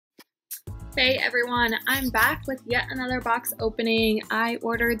Hey everyone, I'm back with yet another box opening. I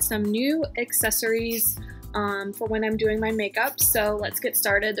ordered some new accessories for when I'm doing my makeup, so let's get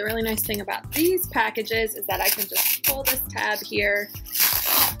started. The really nice thing about these packages is that I can just pull this tab here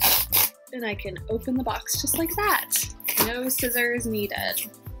and I can open the box just like that. No scissors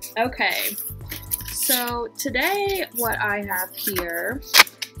needed. Okay, so today what I have here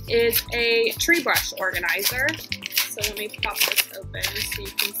is a tree brush organizer. So let me pop this open so you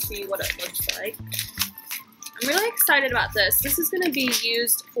can see what it looks like. I'm really excited about this. This is going to be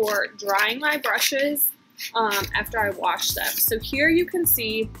used for drying my brushes after I wash them. So here you can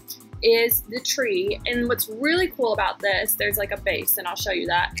see is the tree, and what's really cool about this, there's like a base and I'll show you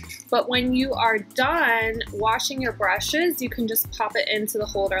that, but when you are done washing your brushes, you can just pop it into the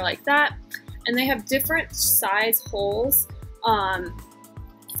holder like that, and they have different size holes,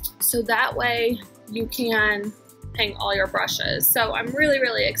 so that way you can hang all your brushes. So I'm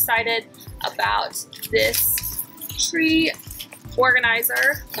really excited about this tree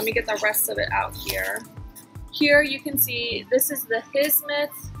organizer. Let me get the rest of it out here. Here you can see this is the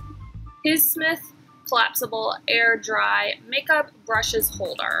Hismith collapsible air dry makeup brushes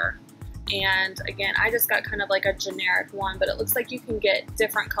holder. And again, I just got kind of like a generic one, but it looks like you can get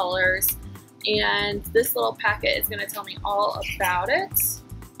different colors. And this little packet is going to tell me all about it,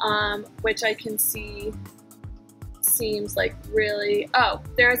 which I can see seems like really, oh,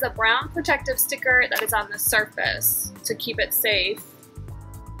 there is a brown protective sticker that is on the surface to keep it safe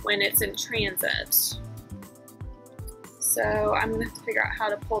when it's in transit. So I'm gonna have to figure out how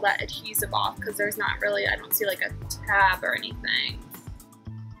to pull that adhesive off because there's not really, I don't see like a tab or anything.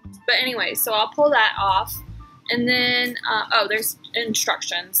 But anyway, so I'll pull that off, and then, oh, there's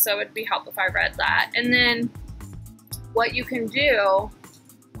instructions, so it'd be helpful if I read that. And then what you can do,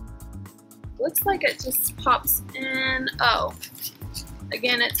 looks like it just pops in. Oh,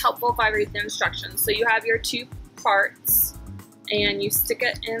 again, it's helpful if I read the instructions. So you have your two parts and you stick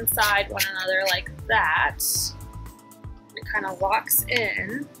it inside one another like that. It kind of locks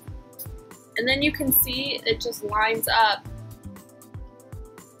in. And then you can see it just lines up.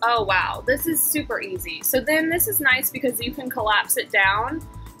 Oh wow, this is super easy. So then this is nice because you can collapse it down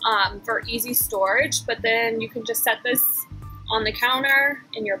for easy storage, but then you can just set this on the counter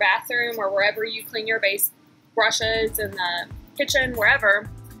in your bathroom or wherever you clean your base brushes, in the kitchen, wherever.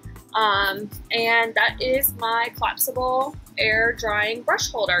 And that is my collapsible air drying brush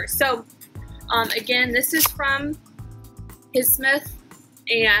holder. So again, this is from Hismith,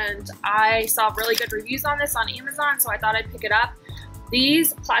 and I saw really good reviews on this on Amazon, so I thought I'd pick it up.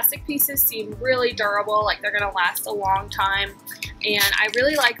 These plastic pieces seem really durable, like they're gonna last a long time. And I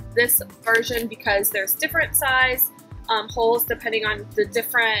really like this version because there's different size holes depending on the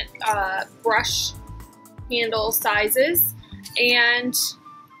different brush handle sizes, and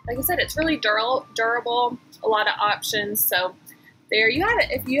like I said, it's really durable, a lot of options. So there you have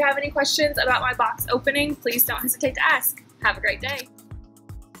it. If you have any questions about my box opening, please don't hesitate to ask. Have a great day.